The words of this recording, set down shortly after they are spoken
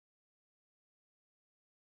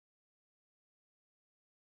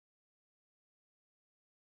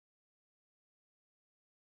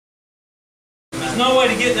There's no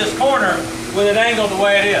way to get this corner with it angled the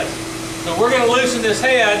way it is. So we're going to loosen this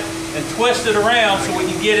head and twist it around so we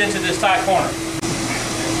can get into this tight corner.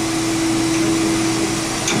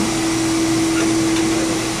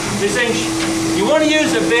 These things, you want to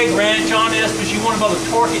use a big wrench on this because you want to be able to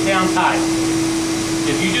torque it down tight.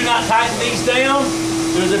 If you do not tighten these down,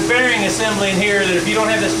 there's a bearing assembly in here that if you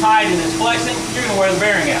don't have this tight and it's flexing, you're going to wear the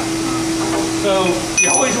bearing out. So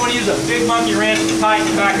you always want to use a big monkey wrench to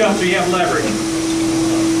tighten it back up so you have leverage.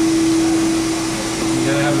 You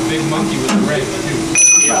gotta have a big monkey with a wrench too.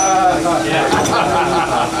 Yeah.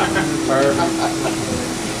 Perfect.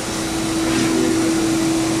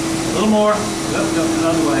 A little more. Yep, go the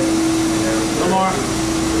other way. A little more.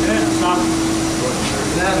 Yeah, stop.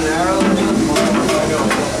 Is that an arrow?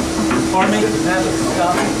 Pardon me? Is that a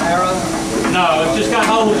stop arrow? No, it's just got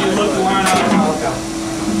holes you look to line up. Okay.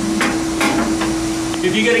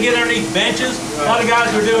 If you're going to get underneath benches, a lot of guys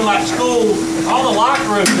are doing like school, all the locker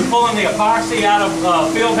rooms, they're pulling the epoxy out of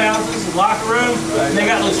field houses and locker rooms, and they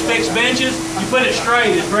got those fixed benches. You put it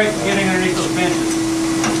straight, it's great for getting underneath those benches.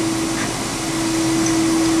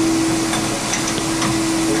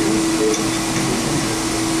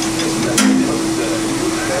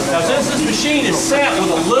 Now since this machine is set with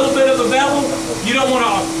a little bit of a bevel, you don't want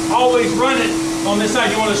to always run it on this side.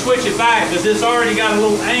 You want to switch it back because it's already got a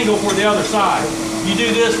little angle for the other side. You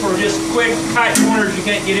do this for just quick, tight corners you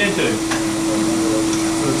can't get into.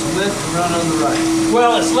 So it's lift and run on the right.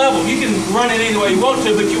 Well, it's level. You can run it any way you want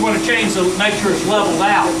to, but you want to change to make sure it's leveled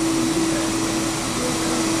out.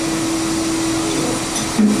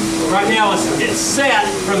 Right now it's set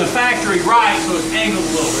from the factory right, so it's angled a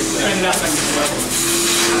little bit. Turn it up and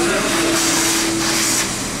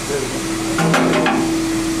level.